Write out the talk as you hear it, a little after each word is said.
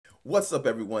What's up,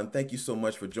 everyone? Thank you so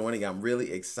much for joining. I'm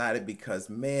really excited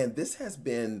because, man, this has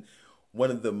been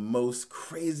one of the most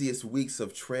craziest weeks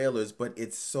of trailers, but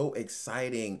it's so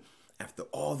exciting after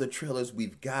all the trailers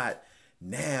we've got.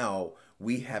 Now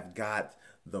we have got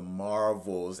the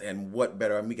Marvels, and what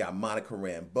better? I mean, we got Monica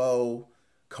Rambeau,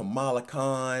 Kamala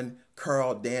Khan,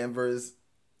 Carol Danvers.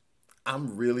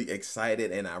 I'm really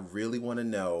excited, and I really want to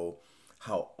know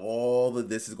how all of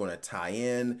this is going to tie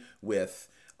in with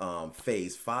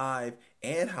Phase 5,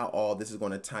 and how all this is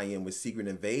going to tie in with Secret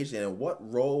Invasion, and what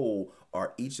role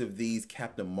are each of these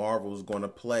Captain Marvels going to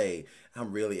play.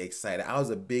 I'm really excited. I was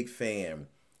a big fan,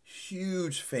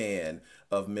 huge fan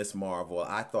of Miss Marvel.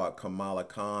 I thought Kamala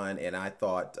Khan, and I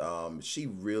thought she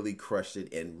really crushed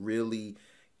it and really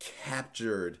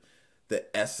captured the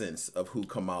essence of who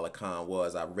Kamala Khan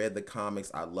was. I read the comics,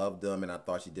 I loved them, and I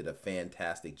thought she did a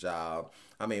fantastic job.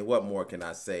 I mean, what more can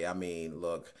I say? I mean,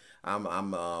 look, I'm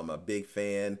a big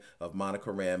fan of Monica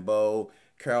Rambeau,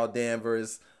 Carol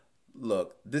Danvers.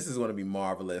 Look, this is going to be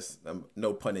marvelous.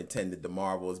 No pun intended, the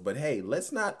Marvels. But hey,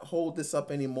 let's not hold this up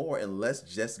anymore, and let's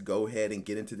just go ahead and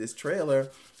get into this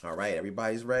trailer. All right,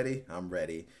 everybody's ready? I'm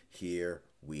ready. Here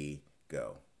we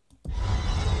go.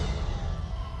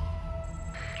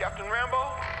 Captain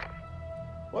Rambeau?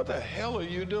 What the hell are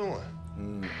you doing?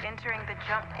 Entering the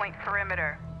jump point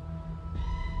perimeter.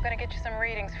 I'm gonna get you some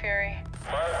readings, Fury.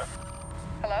 What?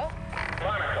 Hello?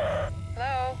 Monica!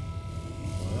 Hello?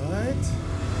 What?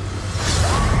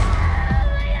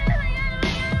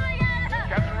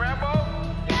 Captain Rambeau?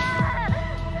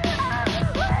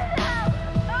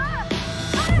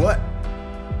 What?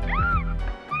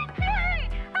 Fury!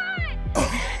 Hi!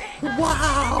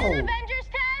 Wow! Avengers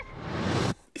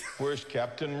test? Where's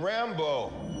Captain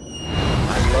Rambeau?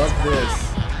 I love this.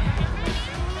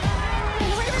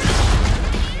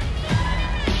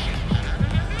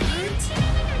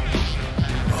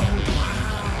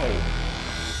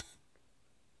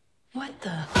 What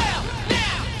the?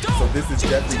 So this is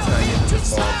definitely tying into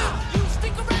Miss Marvel.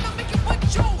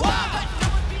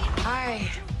 Hi.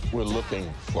 We're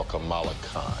looking for Kamala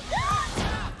Khan.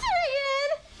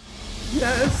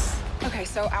 Yes. Okay,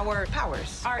 so our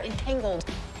powers are entangled.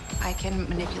 I can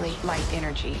manipulate light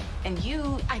energy. And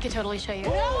you... I could totally show you.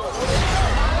 No!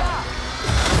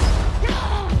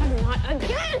 Not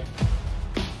again!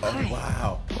 Oh, Hi.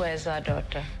 wow. Where's our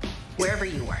daughter? Wherever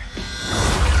you were.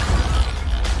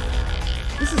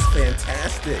 This is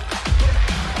fantastic.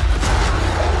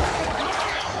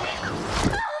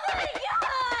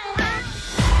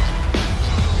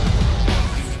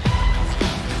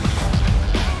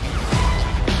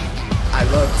 I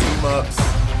love team-ups.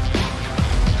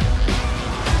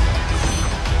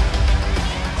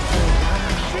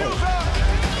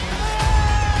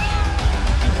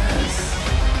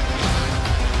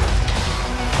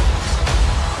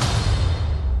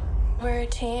 We're a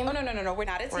team. Oh, no. We're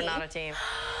not a team. We're not a team.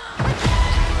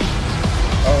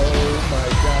 Oh my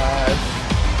God.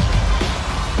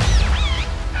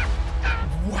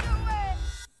 What?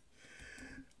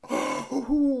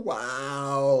 Oh,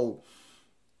 wow.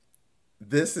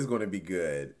 This is going to be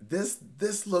good. This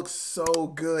looks so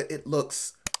good. It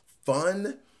looks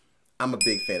fun. I'm a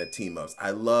big fan of team-ups.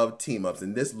 I love team-ups,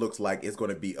 and this looks like it's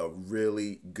going to be a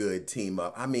really good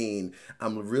team-up. I mean,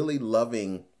 I'm really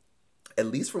loving, at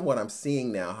least from what I'm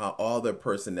seeing now, how all their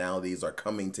personalities are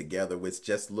coming together, which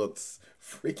just looks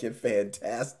freaking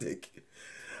fantastic.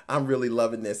 I'm really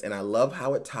loving this, and I love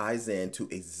how it ties into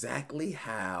exactly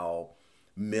how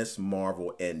Miss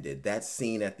Marvel ended. That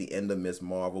scene at the end of Miss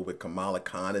Marvel with Kamala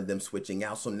Khan and them switching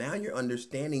out. So now you're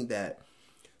understanding that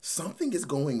something is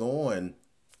going on,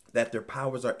 that their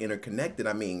powers are interconnected.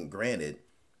 I mean, granted,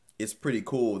 it's pretty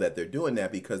cool that they're doing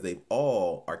that because they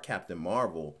all are Captain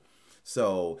Marvel.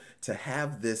 So to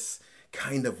have this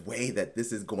kind of way that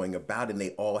this is going about, and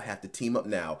they all have to team up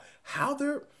now, how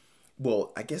they're,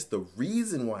 well, I guess the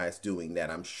reason why it's doing that,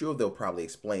 I'm sure they'll probably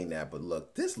explain that, but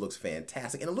look, this looks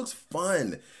fantastic, and it looks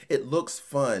fun. It looks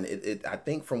fun. I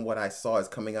think from what I saw, it's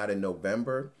coming out in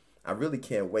November. I really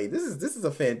can't wait. This is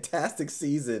a fantastic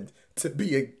season to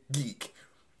be a geek.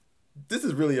 This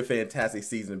is really a fantastic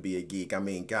season to be a geek. I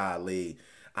mean, golly,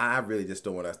 I really just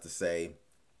don't want us to say.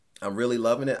 I'm really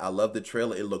loving it. I love the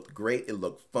trailer. It looked great. It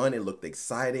looked fun. It looked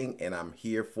exciting, and I'm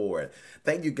here for it.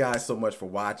 Thank you guys so much for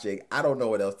watching. I don't know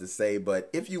what else to say, but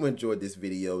if you enjoyed this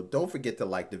video, don't forget to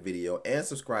like the video and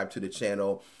subscribe to the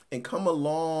channel and come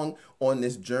along on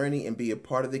this journey and be a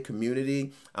part of the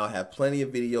community. I'll have plenty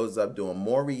of videos up doing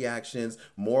more reactions,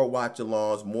 more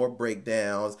watch-alongs, more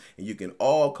breakdowns, and you can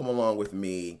all come along with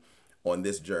me on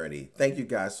this journey. Thank you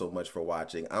guys so much for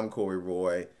watching. I'm Corey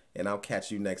Roy, and I'll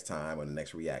catch you next time on the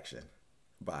next reaction.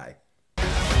 Bye.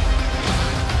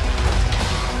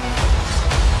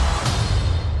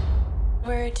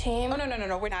 We're a team. Oh,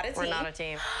 no, we're not a team. We're not a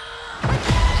team.